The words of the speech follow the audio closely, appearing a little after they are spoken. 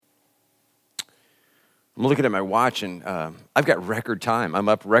I'm looking at my watch, and I've got record time. I'm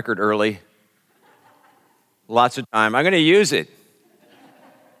up record early. Lots of time. I'm going to use it.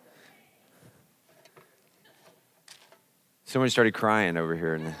 Somebody started crying over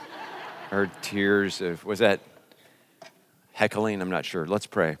here, and I heard tears. Was that heckling? I'm not sure. Let's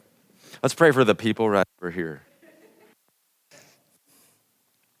pray. Let's pray for the people right over here.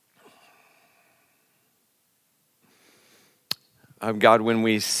 God, when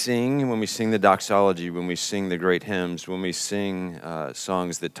we sing the doxology, when we sing the great hymns, when we sing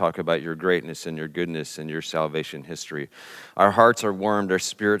songs that talk about your greatness and your goodness and your salvation history, our hearts are warmed, our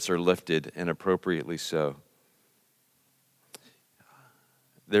spirits are lifted, and appropriately so.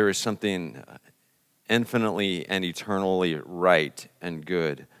 There is something infinitely and eternally right and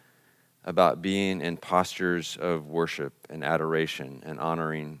good about being in postures of worship and adoration and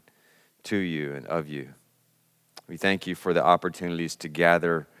honoring to you and of you. We thank you for the opportunities to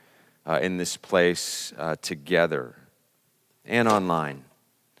gather in this place together and online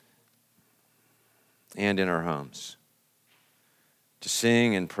and in our homes to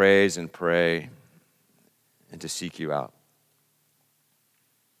sing and praise and pray and to seek you out.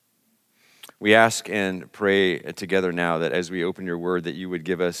 We ask and pray together now that as we open your word, that you would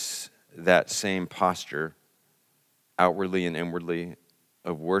give us that same posture, outwardly and inwardly,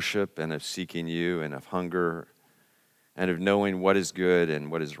 of worship and of seeking you and of hunger and of knowing what is good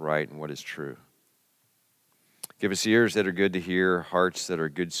and what is right and what is true. Give us ears that are good to hear, hearts that are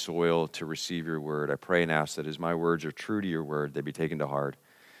good soil to receive your word. I pray and ask that as my words are true to your word, they be taken to heart.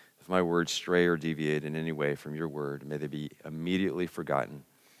 If my words stray or deviate in any way from your word, may they be immediately forgotten.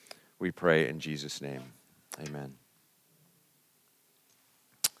 We pray in Jesus' name. Amen.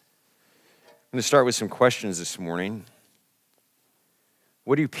 I'm going to start with some questions this morning.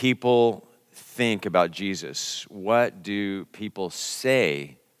 What do people think about Jesus? What do people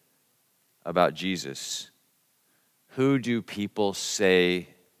say about Jesus? Who do people say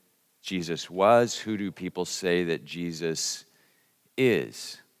Jesus was? Who do people say that Jesus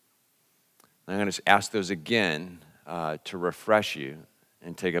is? I'm going to ask those again to refresh you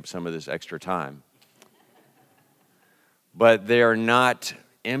and take up some of this extra time. But they are not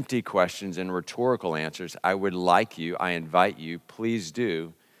empty questions and rhetorical answers. I invite you, please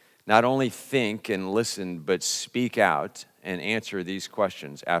do, not only think and listen, but speak out and answer these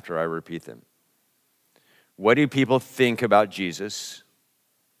questions after I repeat them. What do people think about Jesus?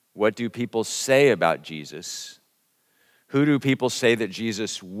 What do people say about Jesus? Who do people say that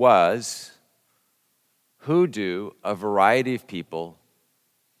Jesus was? Who do a variety of people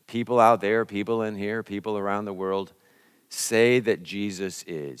out there, people in here, people around the world, say that Jesus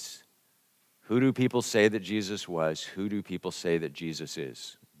is? Who do people say that Jesus was? Who do people say that Jesus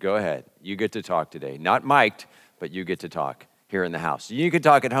is? Go ahead. You get to talk today. Not mic'd, but you get to talk here in the house. You can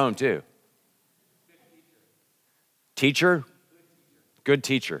talk at home too. Teacher? Good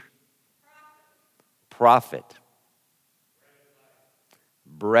teacher. Prophet.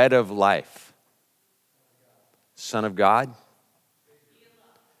 Bread of life. Son of God.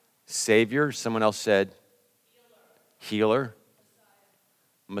 Savior. Someone else said healer.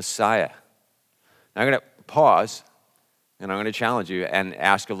 Messiah. Now I'm going to pause and I'm going to challenge you and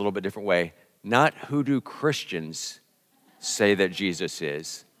ask a little bit different way. Not who do Christians say that Jesus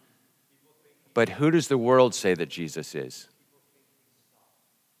is, but who does the world say that Jesus is?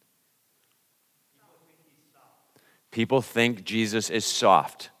 People think Jesus is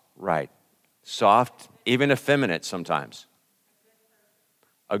soft, right? Soft, even effeminate sometimes.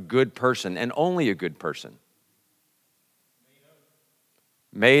 A good person, and only a good person.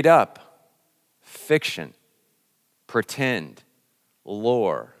 Made up, fiction, pretend,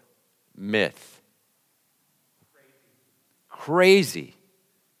 lore, myth. Crazy.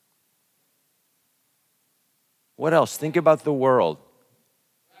 What else? Think about the world.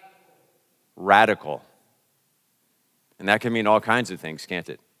 Radical. And that can mean all kinds of things, can't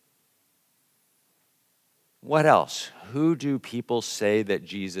it? What else? Who do people say that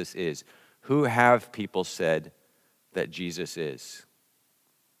Jesus is? Who have people said that Jesus is?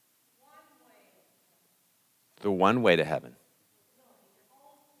 The one way to heaven.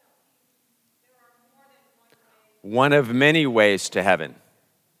 One of many ways to heaven.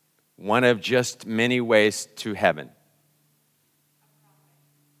 One of just many ways to heaven.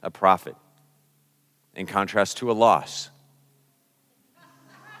 A prophet. In contrast to a loss.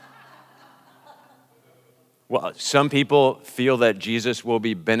 Well, some people feel that Jesus will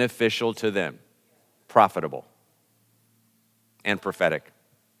be beneficial to them, profitable, and prophetic.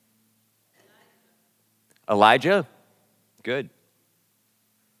 Elijah? Good.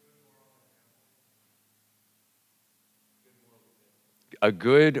 a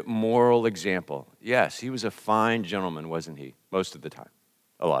good moral example. Yes, he was a fine gentleman, wasn't he? Most of the time.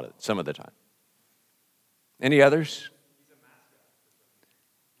 Some of the time. Any others?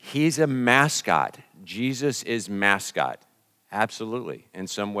 He's a mascot. Jesus is mascot. Absolutely, in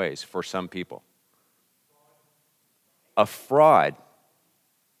some ways, for some people. A fraud.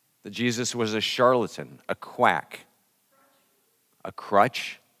 That Jesus was a charlatan, a quack. A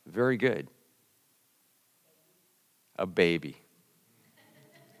crutch. Very good. A baby.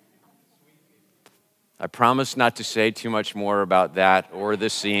 I promise not to say too much more about that or the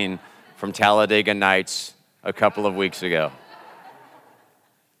scene from Talladega Nights a couple of weeks ago.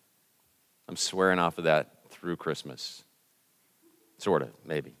 I'm swearing off of that through Christmas. Sort of,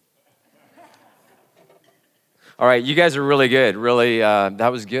 maybe. All right, you guys are really good. Really,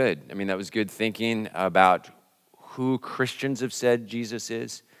 that was good. I mean, that was good thinking about who Christians have said Jesus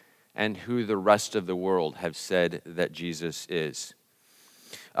is and who the rest of the world have said that Jesus is.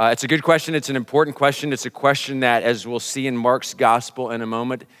 It's a good question. It's an important question. It's a question that, as we'll see in Mark's gospel in a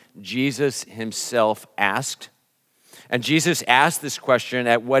moment, Jesus himself asked. And Jesus asked this question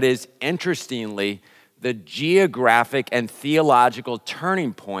at what is, interestingly, the geographic and theological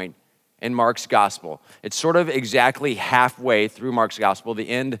turning point in Mark's gospel. It's sort of exactly halfway through Mark's gospel, the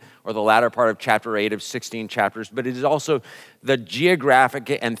end or the latter part of chapter 8 of 16 chapters, but it is also the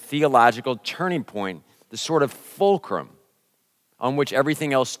geographic and theological turning point, the sort of fulcrum on which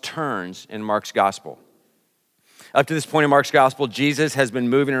everything else turns in Mark's gospel. Up to this point in Mark's gospel, Jesus has been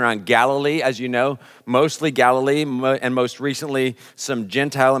moving around Galilee, as you know, mostly Galilee, and most recently some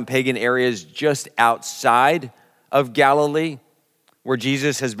Gentile and pagan areas just outside of Galilee, where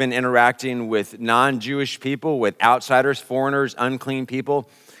Jesus has been interacting with non-Jewish people, with outsiders, foreigners, unclean people.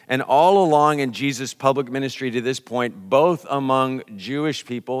 And all along in Jesus' public ministry to this point, both among Jewish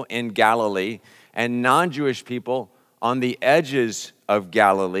people in Galilee and non-Jewish people on the edges of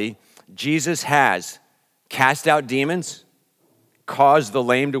Galilee, Jesus has cast out demons, caused the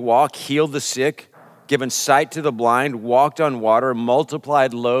lame to walk, healed the sick, given sight to the blind, walked on water,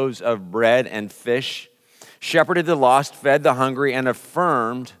 multiplied loaves of bread and fish, shepherded the lost, fed the hungry, and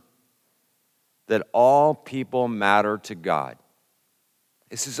affirmed that all people matter to God.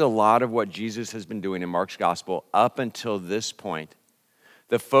 This is a lot of what Jesus has been doing in Mark's gospel up until this point.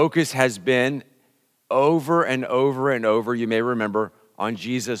 The focus has been over and over and over, you may remember, on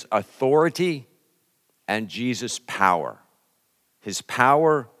Jesus' authority and Jesus' power. His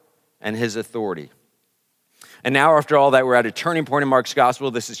power and his authority. And now, after all that, we're at a turning point in Mark's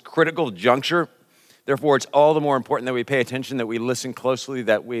gospel. This is critical juncture. Therefore, it's all the more important that we pay attention, that we listen closely,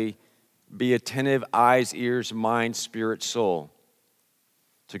 that we be attentive, eyes, ears, mind, spirit, soul,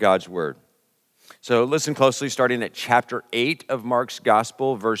 to God's word. So listen closely, starting at chapter 8 of Mark's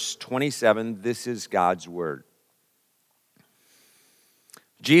gospel, verse 27. This is God's word.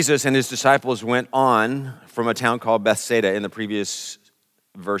 Jesus and his disciples went on from a town called Bethsaida in the previous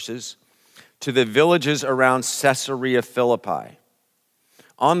verses to the villages around Caesarea Philippi.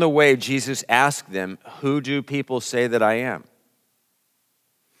 On the way, Jesus asked them, "Who do people say that I am?"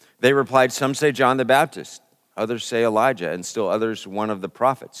 They replied, "Some say John the Baptist, others say Elijah, and still others one of the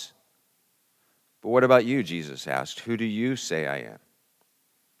prophets." "But what about you?" Jesus asked. "Who do you say I am?"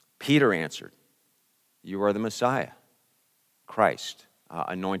 Peter answered, "You are the Messiah, Christ,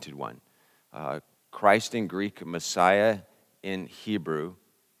 anointed one." Christ in Greek, Messiah in Hebrew,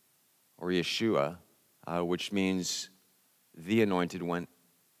 or Yeshua, which means the anointed one,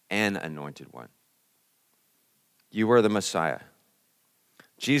 an anointed one. You are the Messiah.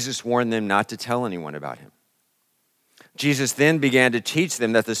 Jesus warned them not to tell anyone about him. Jesus then began to teach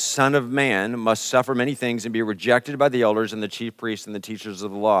them that the Son of Man must suffer many things and be rejected by the elders and the chief priests and the teachers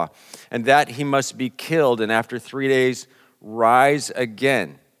of the law, and that he must be killed and after 3 days rise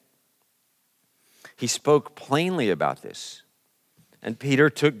again. He spoke plainly about this, and Peter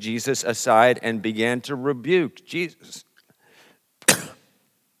took Jesus aside and began to rebuke Jesus.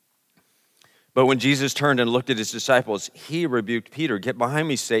 But when Jesus turned and looked at his disciples, he rebuked Peter. "Get behind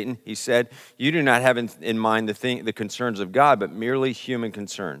me, Satan," he said. "You do not have in mind the concerns of God, but merely human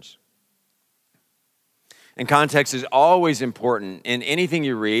concerns." And context is always important in anything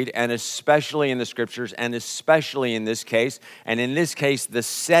you read, and especially in the scriptures, and especially in this case. And in this case, the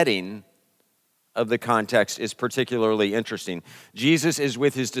setting of the context is particularly interesting. Jesus is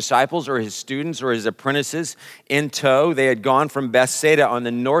with his disciples or his students or his apprentices in tow. They had gone from Bethsaida on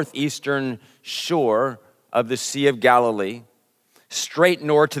the northeastern shore of the Sea of Galilee, straight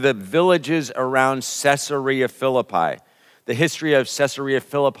north to the villages around Caesarea Philippi. The history of Caesarea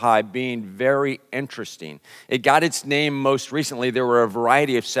Philippi being very interesting. It got its name most recently. There were a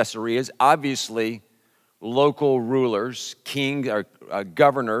variety of Caesareas. Obviously, local rulers, kings, or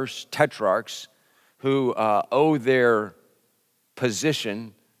governors, tetrarchs, who owe their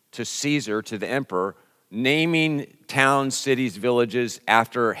position to Caesar, to the emperor, naming towns, cities, villages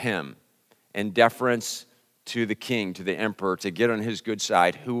after him in deference to the king, to the emperor, to get on his good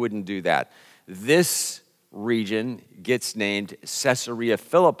side. Who wouldn't do that? This region gets named Caesarea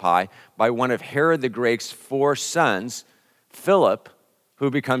Philippi by one of Herod the Great's 4 sons, Philip,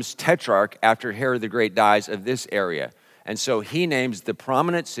 who becomes tetrarch after Herod the Great dies of this area. And so he names the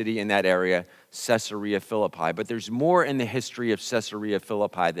prominent city in that area Caesarea Philippi. But there's more in the history of Caesarea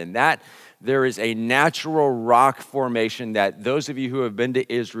Philippi than that. There is a natural rock formation that those of you who have been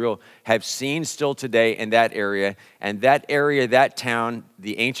to Israel have seen still today in that area. And that area, that town,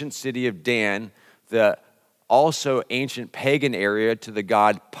 the ancient city of Dan, the also ancient pagan area to the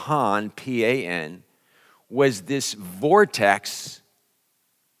god Pan, P-A-N, was this vortex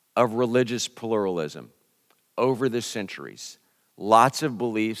of religious pluralism over the centuries. Lots of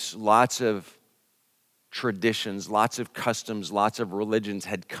beliefs, lots of traditions, lots of customs, lots of religions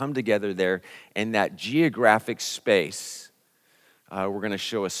had come together there in that geographic space. We're going to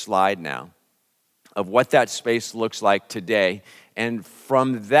show a slide now of what that space looks like today. And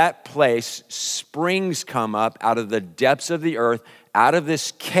from that place, springs come up out of the depths of the earth, out of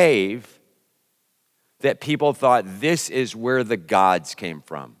this cave that people thought this is where the gods came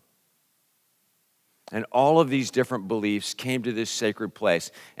from. And all of these different beliefs came to this sacred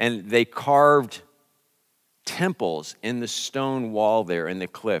place. And they carved temples in the stone wall there in the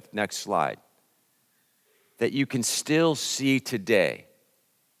cliff. Next slide. That you can still see today.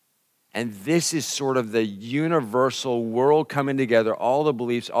 And this is sort of the universal world coming together, all the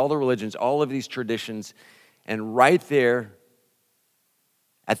beliefs, all the religions, all of these traditions. And right there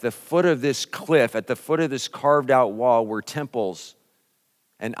at the foot of this cliff, at the foot of this carved out wall where temples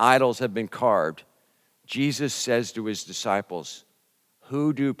and idols have been carved, Jesus says to his disciples,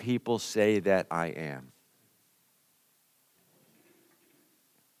 "Who do people say that I am?"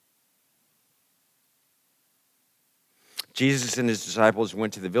 Jesus and his disciples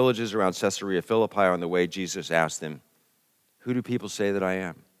went to the villages around Caesarea Philippi. On the way, Jesus asked them, "Who do people say that I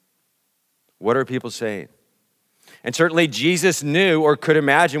am?" What are people saying? And certainly Jesus knew or could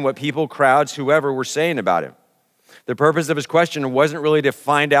imagine what people, crowds, whoever were saying about him. The purpose of his question wasn't really to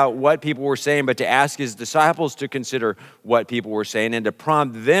find out what people were saying, but to ask his disciples to consider what people were saying and to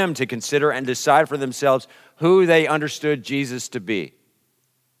prompt them to consider and decide for themselves who they understood Jesus to be.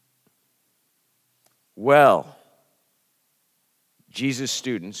 Well, Jesus'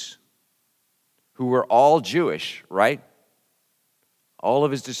 students, who were all Jewish, right? All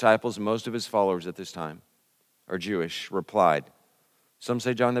of his disciples, most of his followers at this time are Jewish, replied. Some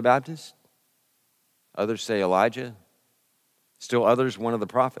say John the Baptist. Others say Elijah. Still others, one of the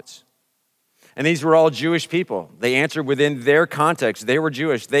prophets. And these were all Jewish people. They answered within their context. They were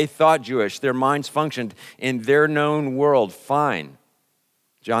Jewish. They thought Jewish. Their minds functioned in their known world. Fine.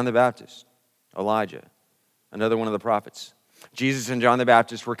 John the Baptist, Elijah, another one of the prophets. Jesus and John the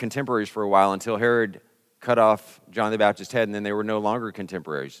Baptist were contemporaries for a while until Herod cut off John the Baptist's head, and then they were no longer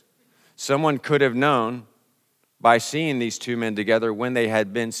contemporaries. Someone could have known by seeing these two men together when they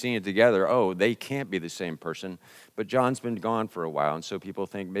had been seen together, oh, they can't be the same person. But John's been gone for a while, and so people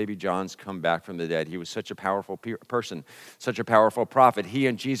think maybe John's come back from the dead. He was such a powerful person, such a powerful prophet. He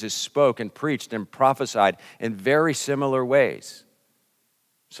and Jesus spoke and preached and prophesied in very similar ways.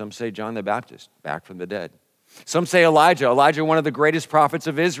 Some say John the Baptist, back from the dead. Some say Elijah, one of the greatest prophets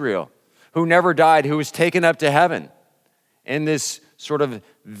of Israel, who never died, who was taken up to heaven in this sort of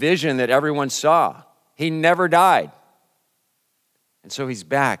vision that everyone saw. He never died. And so he's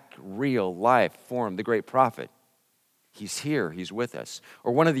back, real life form, the great prophet. He's here, he's with us.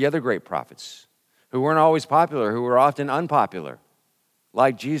 Or one of the other great prophets who weren't always popular, who were often unpopular,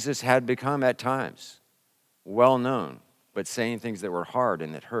 like Jesus had become at times, well known, but saying things that were hard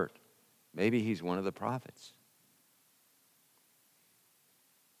and that hurt. Maybe he's one of the prophets.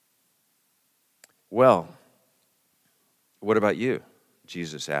 Well, what about you?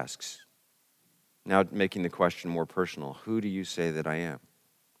 Jesus asks. Now making the question more personal. Who do you say that I am?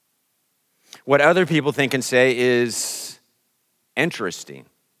 What other people think and say is interesting.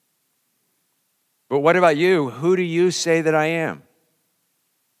 But what about you? Who do you say that I am?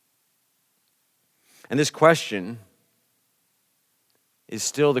 And this question is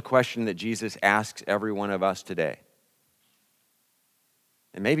still the question that Jesus asks every one of us today.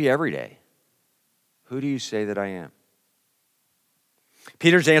 And maybe every day. Who do you say that I am?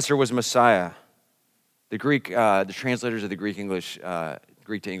 Peter's answer was Messiah. The translators of the Greek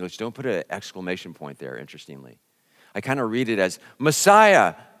to English don't put an exclamation point there, interestingly. I kind of read it as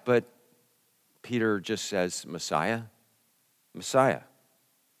Messiah, but Peter just says, Messiah, Messiah.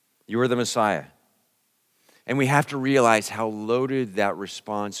 You are the Messiah. And we have to realize how loaded that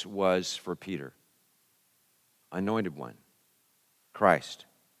response was for Peter. Anointed one, Christ.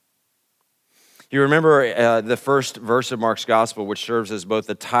 You remember the first verse of Mark's gospel, which serves as both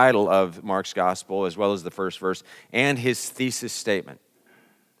the title of Mark's gospel as well as the first verse, and his thesis statement.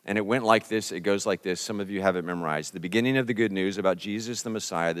 And it went like this, it goes like this. Some of you have it memorized. The beginning of the good news about Jesus the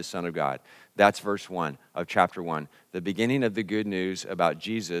Messiah, the Son of God. That's verse 1 of chapter 1. The beginning of the good news about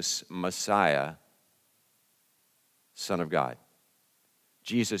Jesus, Messiah, Son of God.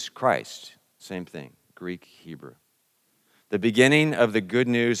 Jesus Christ, same thing, Greek, Hebrew. The beginning of the good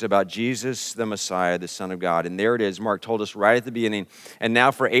news about Jesus, the Messiah, the Son of God. And there it is. Mark told us right at the beginning. And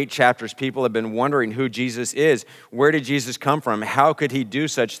now for 8 chapters, people have been wondering who Jesus is. Where did Jesus come from? How could he do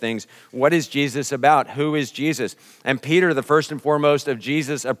such things? What is Jesus about? Who is Jesus? And Peter, the first and foremost of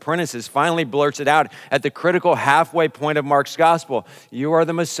Jesus' apprentices, finally blurts it out at the critical halfway point of Mark's gospel. You are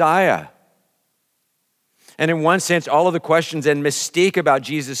the Messiah. And in one sense, all of the questions and mystique about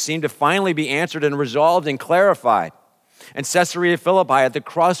Jesus seem to finally be answered and resolved and clarified. And Caesarea Philippi, at the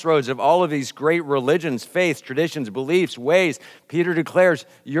crossroads of all of these great religions, faiths, traditions, beliefs, ways, Peter declares,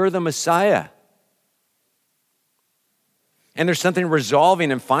 you're the Messiah. And there's something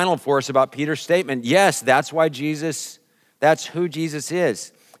resolving and final for us about Peter's statement. Yes, that's who Jesus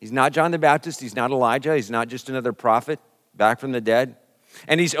is. He's not John the Baptist. He's not Elijah. He's not just another prophet back from the dead.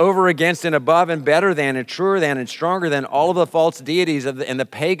 And he's over against and above and better than and truer than and stronger than all of the false deities and the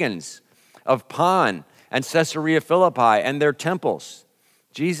pagans of Pan and Caesarea Philippi and their temples.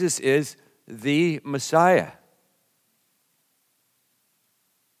 Jesus is the Messiah.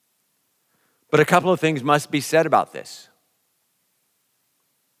 But a couple of things must be said about this.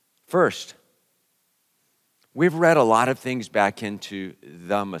 First, we've read a lot of things back into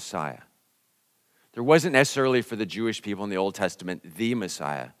the Messiah. There wasn't necessarily for the Jewish people in the Old Testament the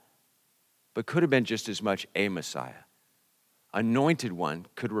Messiah, but could have been just as much a Messiah. Anointed one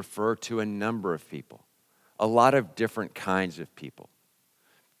could refer to a number of people. A lot of different kinds of people.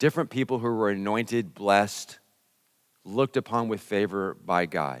 Different people who were anointed, blessed, looked upon with favor by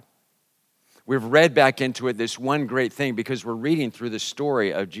God. We've read back into it this one great thing because we're reading through the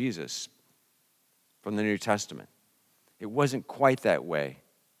story of Jesus from the New Testament. It wasn't quite that way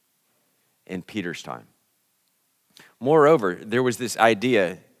in Peter's time. Moreover, there was this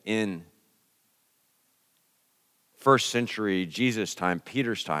idea in first century Jesus time,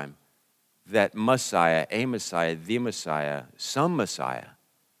 Peter's time, that Messiah, a Messiah, the Messiah, some Messiah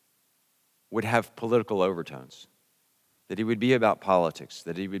would have political overtones. That he would be about politics,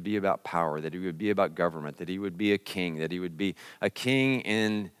 that he would be about power, that he would be about government, that he would be a king, that he would be a king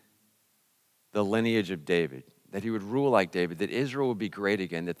in the lineage of David, that he would rule like David, that Israel would be great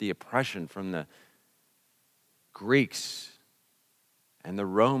again, that the oppression from the Greeks and the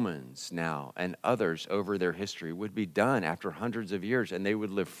Romans now and others over their history would be done after hundreds of years and they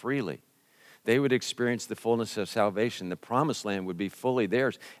would live freely. They would experience the fullness of salvation. The promised land would be fully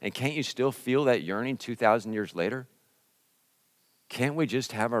theirs. And can't you still feel that yearning 2,000 years later? Can't we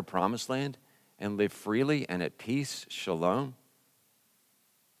just have our promised land and live freely and at peace, shalom?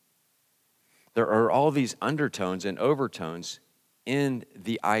 There are all these undertones and overtones in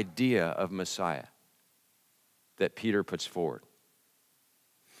the idea of Messiah that Peter puts forward.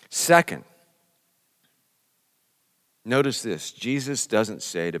 Second, notice this. Jesus doesn't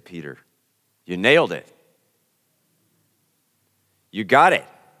say to Peter, you nailed it. You got it.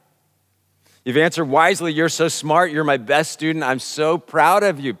 You've answered wisely. You're so smart. You're my best student. I'm so proud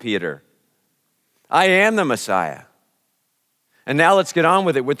of you, Peter. I am the Messiah. And now let's get on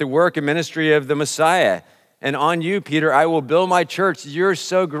with it, with the work and ministry of the Messiah. And on you, Peter, I will build my church. You're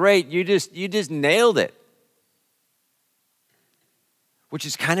so great. You just nailed it. Which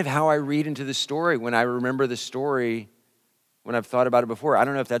is kind of how I read into the story when I remember the story when I've thought about it before. I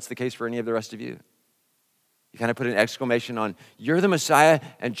don't know if that's the case for any of the rest of you. You kind of put an exclamation on, you're the Messiah,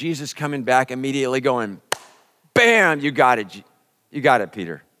 and Jesus coming back immediately going, bam, you got it. You got it,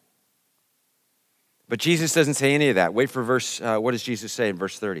 Peter. But Jesus doesn't say any of that. Wait for what does Jesus say in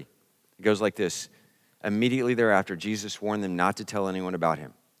verse 30? It goes like this. Immediately thereafter, Jesus warned them not to tell anyone about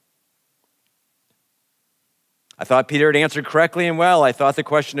him. I thought Peter had answered correctly and well. I thought the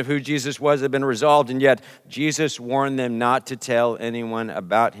question of who Jesus was had been resolved, and yet Jesus warned them not to tell anyone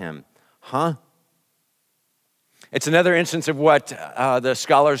about him. Huh? It's another instance of what the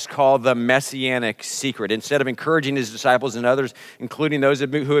scholars call the messianic secret. Instead of encouraging his disciples and others, including those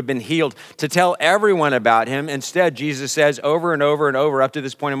who have been healed, to tell everyone about him, instead Jesus says over and over and over up to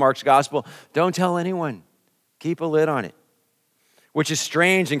this point in Mark's gospel, don't tell anyone. Keep a lid on it. which is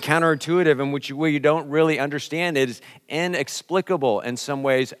strange and counterintuitive and where you don't really understand. It is inexplicable in some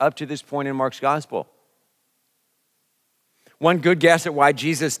ways up to this point in Mark's gospel. One good guess at why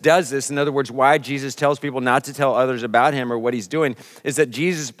Jesus does this, in other words, why Jesus tells people not to tell others about him or what he's doing, is that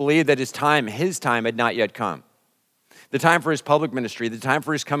Jesus believed that his time had not yet come. The time for his public ministry, the time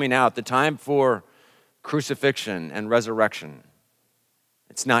for his coming out, the time for crucifixion and resurrection.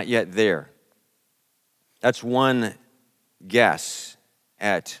 It's not yet there. That's one guess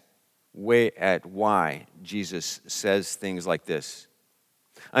at why Jesus says things like this.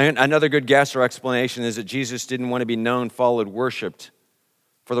 Another good guess or explanation is that Jesus didn't want to be known, followed, worshiped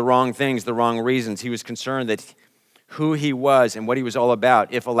for the wrong things, the wrong reasons. He was concerned that who he was and what he was all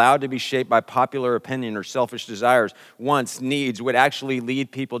about, if allowed to be shaped by popular opinion or selfish desires, wants, needs, would actually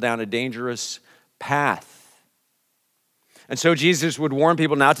lead people down a dangerous path. And so Jesus would warn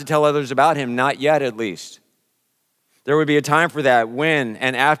people not to tell others about him, not yet at least. There would be a time for that when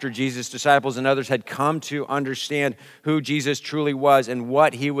and after Jesus' disciples and others had come to understand who Jesus truly was and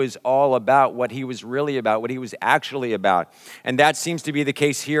what he was all about, what he was really about, what he was actually about. And that seems to be the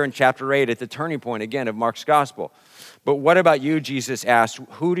case here in chapter 8 at the turning point, again, of Mark's gospel. But what about you, Jesus asked,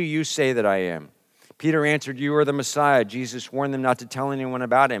 who do you say that I am? Peter answered, you are the Messiah. Jesus warned them not to tell anyone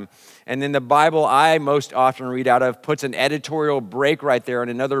about him. And then the Bible I most often read out of puts an editorial break right there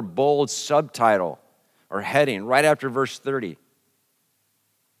and another bold subtitle or heading right after verse 30.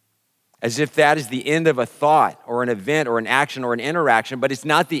 As if that is the end of a thought or an event or an action or an interaction, but it's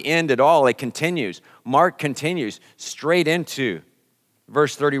not the end at all. It continues. Mark continues straight into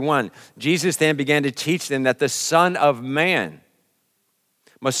verse 31. Jesus then began to teach them that the Son of Man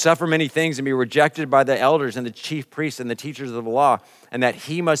must suffer many things and be rejected by the elders and the chief priests and the teachers of the law, and that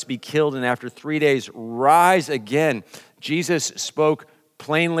he must be killed and after 3 days rise again. Jesus spoke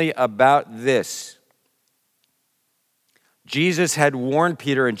plainly about this. Jesus had warned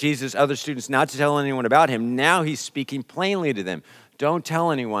Peter and Jesus' other students not to tell anyone about him. Now he's speaking plainly to them. Don't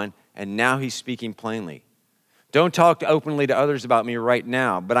tell anyone, and now he's speaking plainly. Don't talk openly to others about me right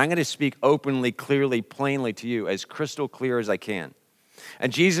now, but I'm going to speak openly, clearly, plainly to you, as crystal clear as I can.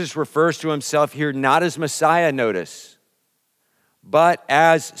 And Jesus refers to himself here not as Messiah, notice, but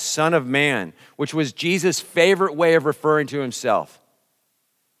as Son of Man, which was Jesus' favorite way of referring to himself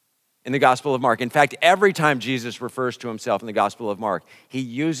in the Gospel of Mark. In fact, every time Jesus refers to himself in the Gospel of Mark, he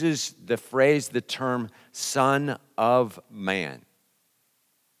uses the phrase, the term, Son of Man.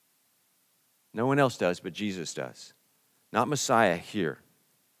 No one else does, but Jesus does. Not Messiah here.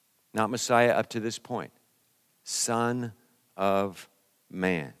 Not Messiah up to this point. Son of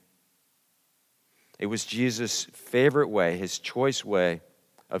Man. It was Jesus' favorite way, his choice way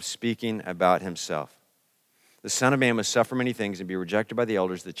of speaking about himself. The Son of Man must suffer many things and be rejected by the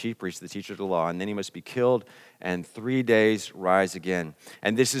elders, the chief priests, the teachers of the law, and then he must be killed and 3 days rise again.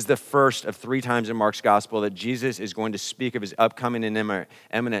 And this is the first of 3 times in Mark's gospel that Jesus is going to speak of his upcoming and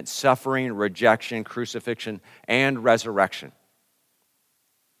imminent suffering, rejection, crucifixion, and resurrection.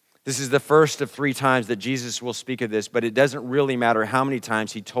 This is the first of 3 times that Jesus will speak of this, but it doesn't really matter how many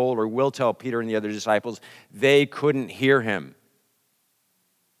times he told or will tell Peter and the other disciples. They couldn't hear him.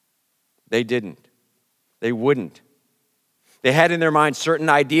 They didn't. They wouldn't. They had in their mind certain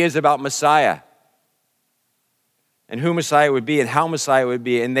ideas about Messiah and who Messiah would be and how Messiah would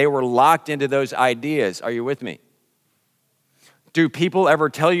be, and they were locked into those ideas. Are you with me? Do people ever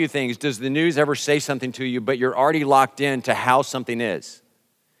tell you things? Does the news ever say something to you, but you're already locked into how something is?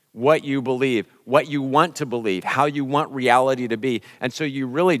 What you believe, what you want to believe, how you want reality to be. And so you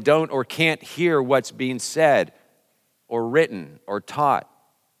really don't or can't hear what's being said or written or taught.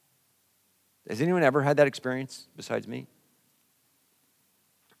 Has anyone ever had that experience besides me?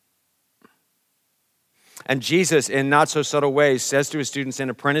 And Jesus, in not so subtle ways, says to his students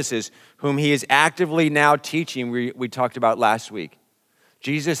and apprentices, whom he is actively now teaching, we talked about last week.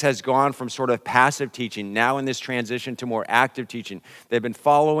 Jesus has gone from sort of passive teaching, now in this transition to more active teaching. They've been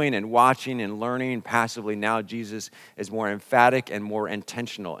following and watching and learning passively. Now Jesus is more emphatic and more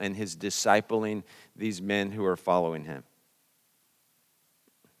intentional in his discipling these men who are following him.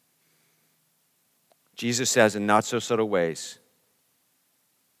 Jesus says in not so subtle ways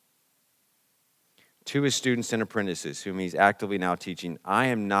to his students and apprentices, whom he's actively now teaching, I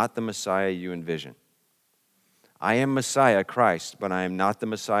am not the Messiah you envision. I am Messiah, Christ, but I am not the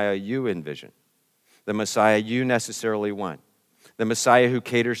Messiah you envision, the Messiah you necessarily want, the Messiah who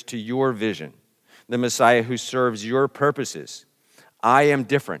caters to your vision, the Messiah who serves your purposes. I am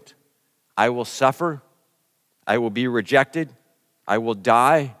different. I will suffer, I will be rejected, I will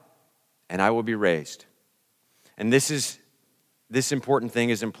die, and I will be raised. And this important thing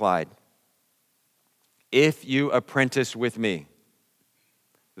is implied. If you apprentice with me,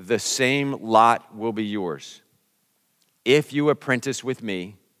 the same lot will be yours. If you apprentice with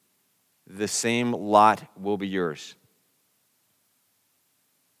me, the same lot will be yours.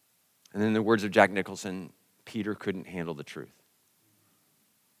 And in the words of Jack Nicholson, Peter couldn't handle the truth.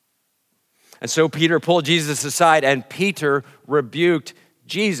 And so Peter pulled Jesus aside, and Peter rebuked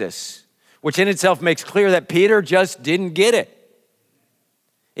Jesus, which in itself makes clear that Peter just didn't get it.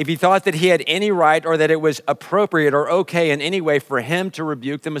 If he thought that he had any right or that it was appropriate or okay in any way for him to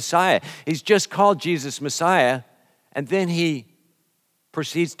rebuke the Messiah. He's just called Jesus Messiah, and then he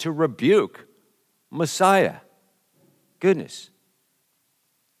proceeds to rebuke Messiah. Goodness.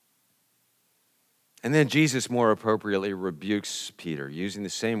 And then Jesus more appropriately rebukes Peter, using the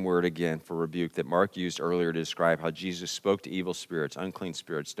same word again for rebuke that Mark used earlier to describe how Jesus spoke to evil spirits, unclean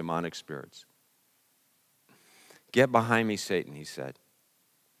spirits, demonic spirits. "Get behind me, Satan," he said.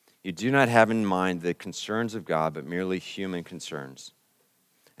 "You do not have in mind the concerns of God, but merely human concerns."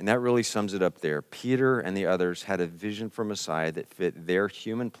 And that really sums it up there. Peter and the others had a vision for Messiah that fit their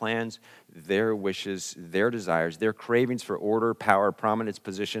human plans, their wishes, their desires, their cravings for order, power, prominence,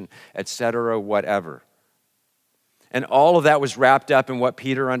 position, etc., whatever. And all of that was wrapped up in what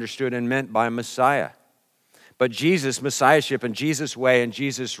Peter understood and meant by Messiah. But Jesus' Messiahship and Jesus' way and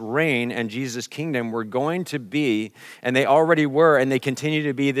Jesus' reign and Jesus' kingdom were going to be, and they already were, and they continue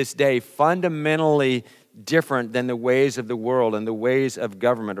to be this day, fundamentally different than the ways of the world and the ways of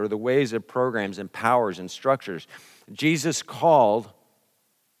government or the ways of programs and powers and structures. Jesus calls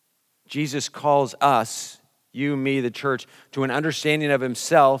us, you, me, the church, to an understanding of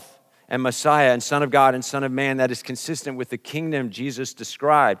himself and Messiah and Son of God and Son of Man that is consistent with the kingdom Jesus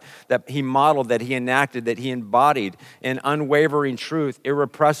described, that he modeled, that he enacted, that he embodied in unwavering truth,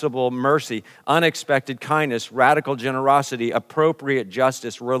 irrepressible mercy, unexpected kindness, radical generosity, appropriate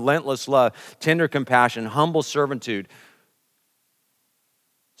justice, relentless love, tender compassion, humble servanthood,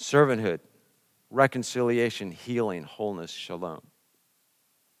 reconciliation, healing, wholeness, shalom.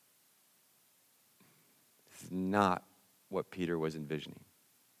 It's not what Peter was envisioning.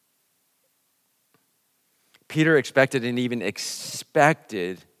 Peter expected and even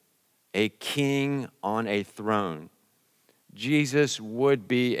expected a king on a throne. Jesus would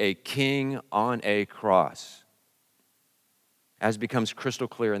be a king on a cross, as becomes crystal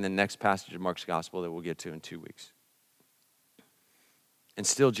clear in the next passage of Mark's gospel that we'll get to in 2 weeks. And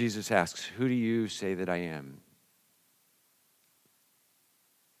still Jesus asks, "Who do you say that I am?"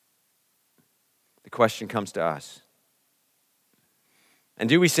 The question comes to us. And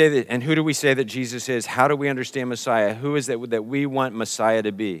who do we say that Jesus is? How do we understand Messiah? Who is that we want Messiah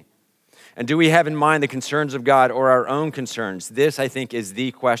to be? And do we have in mind the concerns of God or our own concerns? This, I think, is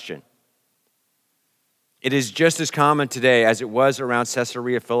the question. It is just as common today as it was around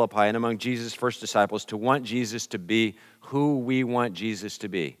Caesarea Philippi and among Jesus' first disciples to want Jesus to be who we want Jesus to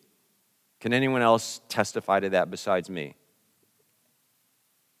be. Can anyone else testify to that besides me?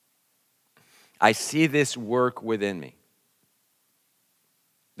 I see this work within me.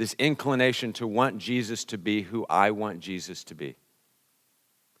 This inclination to want Jesus to be who I want Jesus to be,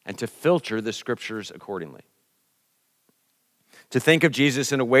 and to filter the scriptures accordingly. To think of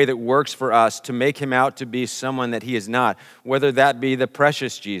Jesus in a way that works for us, to make him out to be someone that he is not, whether that be the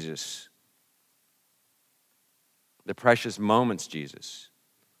precious Jesus, the precious moments Jesus,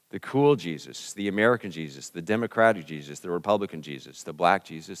 the cool Jesus, the American Jesus, the Democratic Jesus, the Republican Jesus, the black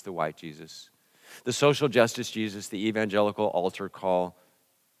Jesus, the white Jesus, the social justice Jesus, the evangelical altar call,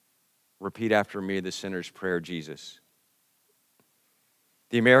 repeat after me the sinner's prayer Jesus.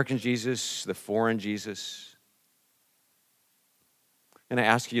 The American Jesus, the foreign Jesus. I'm going to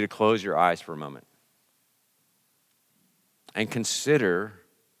ask you to close your eyes for a moment and consider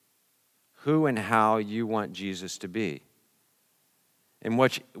who and how you want Jesus to be, and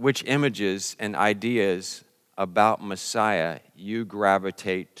which images and ideas about Messiah you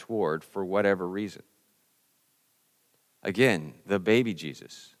gravitate toward for whatever reason. Again, the baby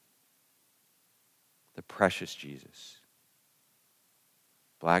Jesus, the precious Jesus,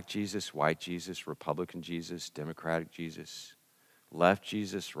 black Jesus, white Jesus, Republican Jesus, Democratic Jesus, left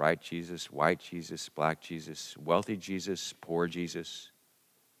Jesus, right Jesus, white Jesus, black Jesus, wealthy Jesus, poor Jesus.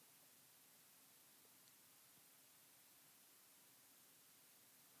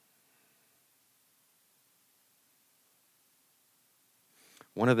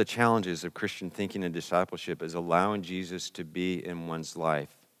 One of the challenges of Christian thinking and discipleship is allowing Jesus to be in one's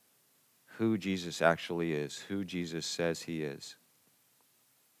life who Jesus actually is, who Jesus says he is.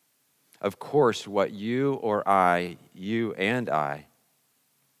 Of course, what you and I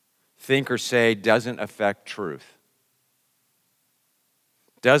think or say doesn't affect truth,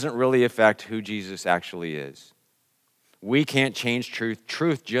 doesn't really affect who Jesus actually is. We can't change truth.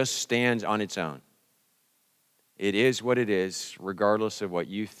 Truth just stands on its own. It is what it is, regardless of what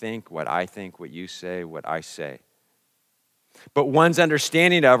you think, what I think, what you say, what I say. But one's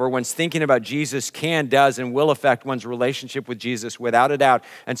understanding of or one's thinking about Jesus can, does, and will affect one's relationship with Jesus without a doubt,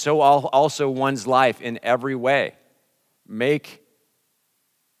 and so also one's life in every way. Make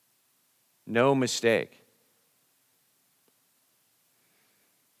no mistake.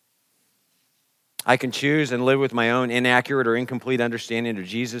 I can choose and live with my own inaccurate or incomplete understanding of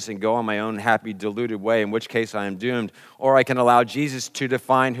Jesus and go on my own happy, deluded way, in which case I am doomed. Or I can allow Jesus to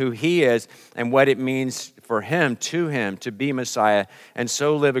define who he is and what it means for him to be Messiah, and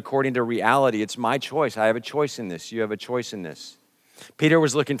so live according to reality. It's my choice. I have a choice in this. You have a choice in this. Peter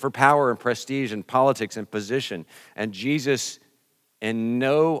was looking for power and prestige and politics and position, and Jesus, in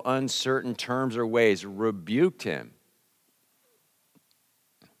no uncertain terms or ways, rebuked him.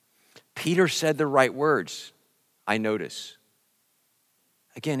 Peter said the right words, I notice.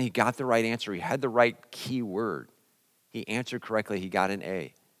 Again, he got the right answer. He had the right key word. He answered correctly. He got an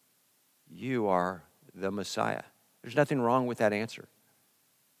A. You are the Messiah. There's nothing wrong with that answer.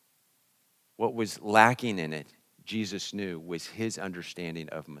 What was lacking in it, Jesus knew, was his understanding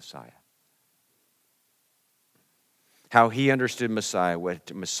of Messiah. How he understood Messiah,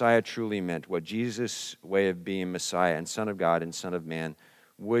 what Messiah truly meant, what Jesus' way of being Messiah and Son of God and Son of Man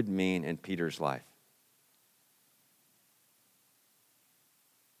would mean in Peter's life.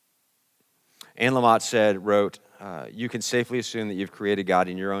 Anne Lamott wrote, you can safely assume that you've created God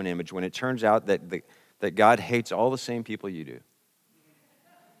in your own image when it turns out that God hates all the same people you do.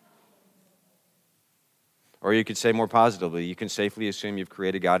 Or you could say more positively, you can safely assume you've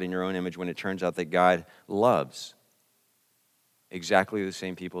created God in your own image when it turns out that God loves exactly the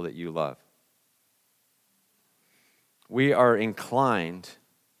same people that you love. We are inclined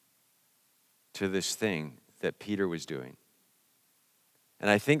to this thing that Peter was doing. And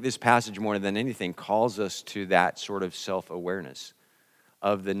I think this passage, more than anything, calls us to that sort of self-awareness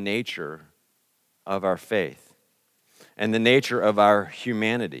of the nature of our faith and the nature of our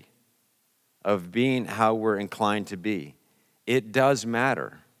humanity, of being how we're inclined to be. It does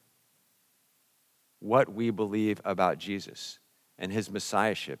matter what we believe about Jesus and his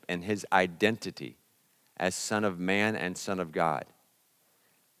messiahship and his identity as Son of Man and Son of God.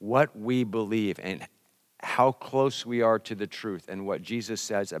 What we believe and how close we are to the truth and what Jesus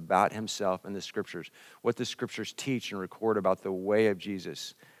says about himself in the scriptures, what the scriptures teach and record about the way of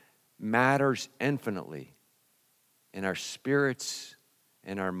Jesus, matters infinitely in our spirits,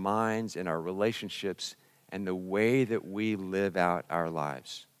 in our minds, in our relationships, and the way that we live out our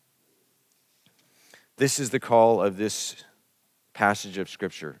lives. This is the call of this passage of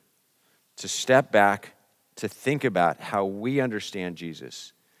Scripture, to step back, to think about how we understand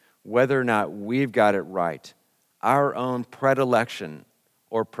Jesus, whether or not we've got it right, our own predilection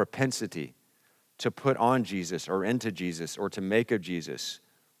or propensity to put on Jesus or into Jesus or to make of Jesus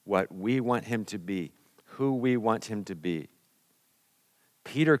what we want him to be, who we want him to be.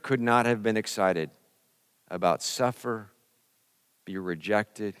 Peter could not have been excited about suffer, be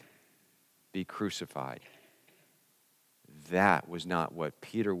rejected, be crucified. That was not what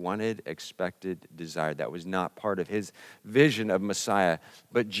Peter wanted, expected, desired. That was not part of his vision of Messiah.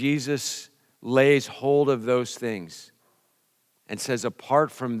 But Jesus lays hold of those things and says,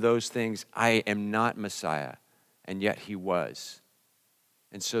 apart from those things, I am not Messiah. And yet he was.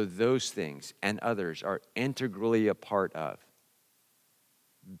 And so those things and others are integrally a part of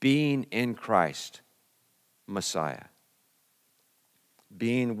being in Christ, Messiah.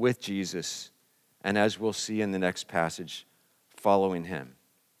 Being with Jesus, and as we'll see in the next passage, following him.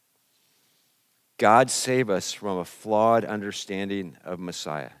 God save us from a flawed understanding of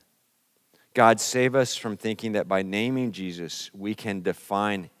Messiah. God save us from thinking that by naming Jesus, we can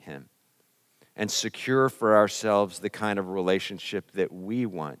define him and secure for ourselves the kind of relationship that we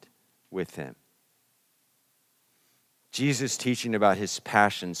want with him. Jesus' teaching about his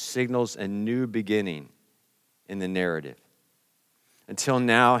passion signals a new beginning in the narrative. Until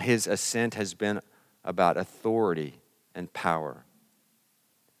now, his ascent has been about authority and power.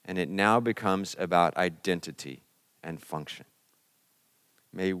 And it now becomes about identity and function.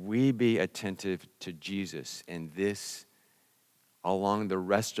 May we be attentive to Jesus in this, along the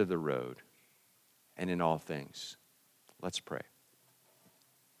rest of the road, and in all things. Let's pray.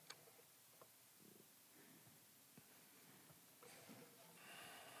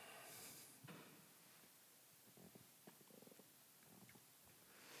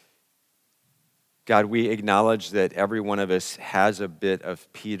 God, we acknowledge that every one of us has a bit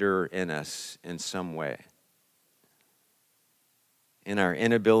of Peter in us in some way. in our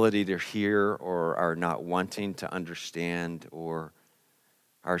inability to hear or our not wanting to understand or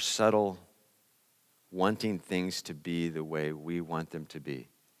our subtle wanting things to be the way we want them to be.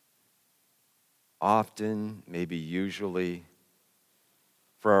 Often, maybe usually,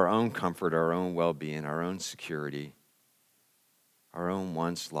 for our own comfort, our own well-being, our own security, our own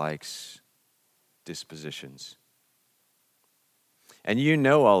wants, likes, dispositions. And you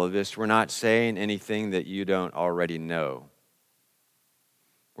know all of this. We're not saying anything that you don't already know.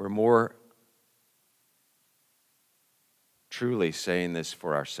 We're more truly saying this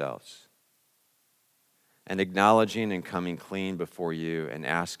for ourselves and acknowledging and coming clean before you and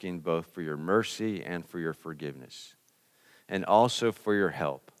asking both for your mercy and for your forgiveness and also for your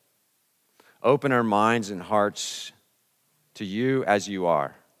help. Open our minds and hearts to you as you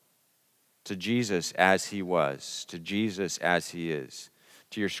are, to Jesus as he was, to Jesus as he is,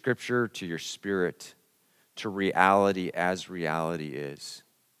 to your scripture, to your spirit, to reality as reality is.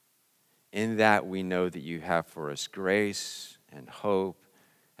 In that we know that you have for us grace and hope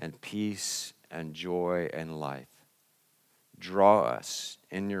and peace and joy and life. Draw us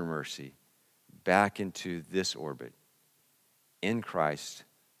in your mercy back into this orbit, in Christ,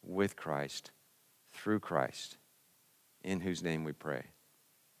 with Christ, through Christ, in whose name we pray.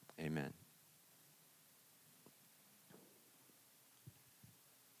 Amen.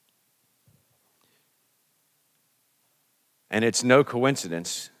 And it's no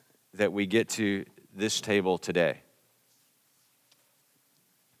coincidence that we get to this table today.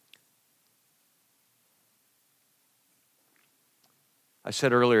 I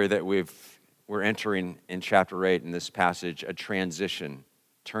said earlier that we're entering in chapter 8 in this passage a transition,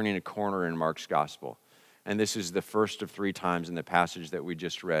 turning a corner in Mark's gospel. And this is the first of 3 times in the passage that we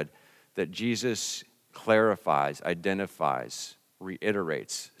just read that Jesus clarifies, identifies,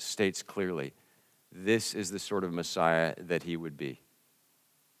 reiterates, states clearly, this is the sort of Messiah that he would be.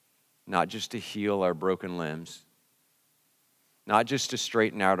 Not just to heal our broken limbs, not just to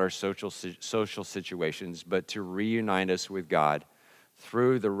straighten out our social situations, but to reunite us with God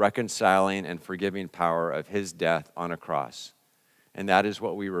through the reconciling and forgiving power of his death on a cross. And that is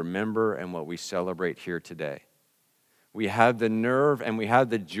what we remember and what we celebrate here today. We have the nerve and we have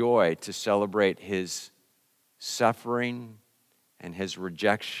the joy to celebrate his suffering and his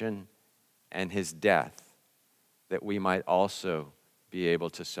rejection and his death, that we might also be able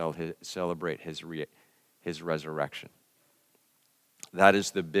to celebrate his resurrection. That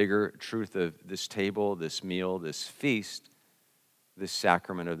is the bigger truth of this table, this meal, this feast, this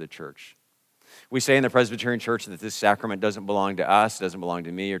sacrament of the church. We say in the Presbyterian Church that this sacrament doesn't belong to us, doesn't belong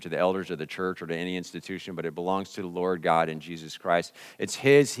to me or to the elders of the church or to any institution, but it belongs to the Lord God in Jesus Christ. It's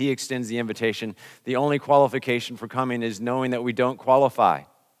his. He extends the invitation. The only qualification for coming is knowing that we don't qualify,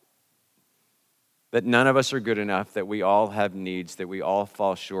 that none of us are good enough, that we all have needs, that we all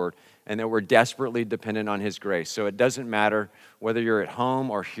fall short, and that we're desperately dependent on his grace. So it doesn't matter whether you're at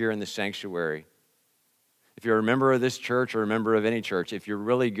home or here in the sanctuary. If you're a member of this church or a member of any church, if you're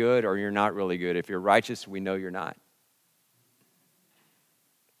really good or you're not really good, if you're righteous, we know you're not.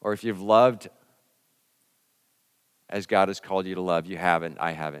 Or if you've loved as God has called you to love, you haven't,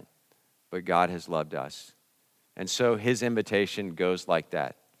 I haven't. But God has loved us. And so his invitation goes like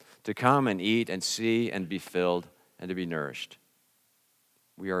that, to come and eat and see and be filled and to be nourished.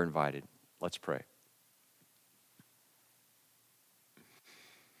 We are invited. Let's pray.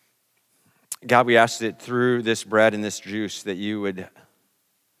 God, we ask that through this bread and this juice that you would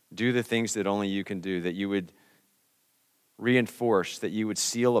do the things that only you can do, that you would reinforce, that you would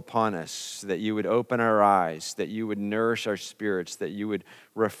seal upon us, that you would open our eyes, that you would nourish our spirits, that you would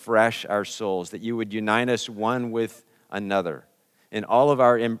refresh our souls, that you would unite us one with another in all of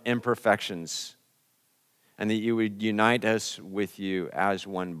our imperfections, and that you would unite us with you as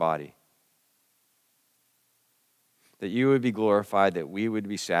one body. That you would be glorified, that we would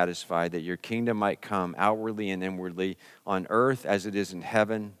be satisfied, that your kingdom might come outwardly and inwardly on earth as it is in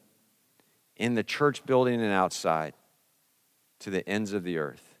heaven, in the church building and outside, to the ends of the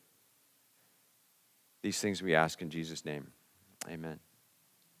earth. These things we ask in Jesus' name. Amen.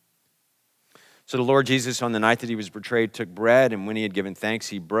 So the Lord Jesus, on the night that he was betrayed, took bread, and when he had given thanks,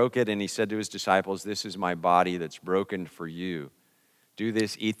 he broke it, and he said to his disciples, "This is my body that's broken for you. Do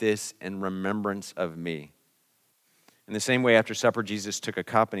this, eat this in remembrance of me." In the same way, after supper, Jesus took a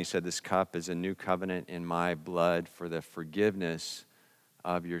cup, and he said, "This cup is a new covenant in my blood for the forgiveness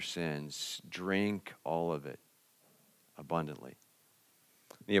of your sins. Drink all of it abundantly."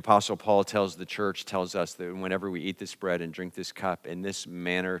 The Apostle Paul tells us that whenever we eat this bread and drink this cup in this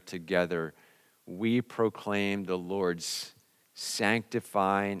manner together, we proclaim the Lord's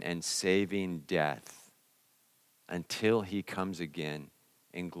sanctifying and saving death until he comes again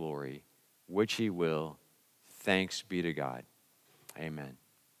in glory, which he will. Thanks be to God. Amen.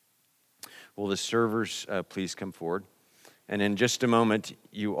 Will the servers please come forward? And in just a moment,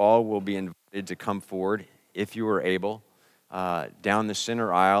 you all will be invited to come forward, if you are able, down the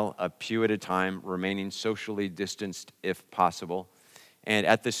center aisle, a pew at a time, remaining socially distanced if possible. And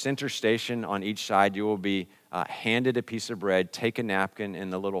at the center station on each side, you will be handed a piece of bread. Take a napkin in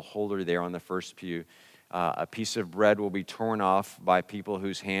the little holder there on the first pew. A piece of bread will be torn off by people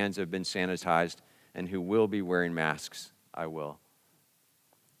whose hands have been sanitized and who will be wearing masks. I will.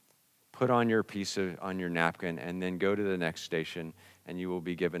 Put on your on your napkin, and then go to the next station, and you will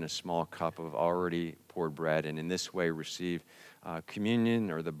be given a small cup of already poured bread, and in this way receive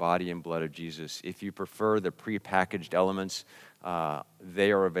communion or the body and blood of Jesus. If you prefer the prepackaged elements,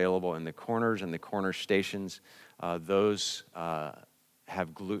 they are available in the corners and the corner stations. Those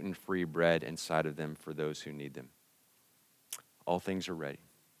have gluten-free bread inside of them for those who need them. All things are ready.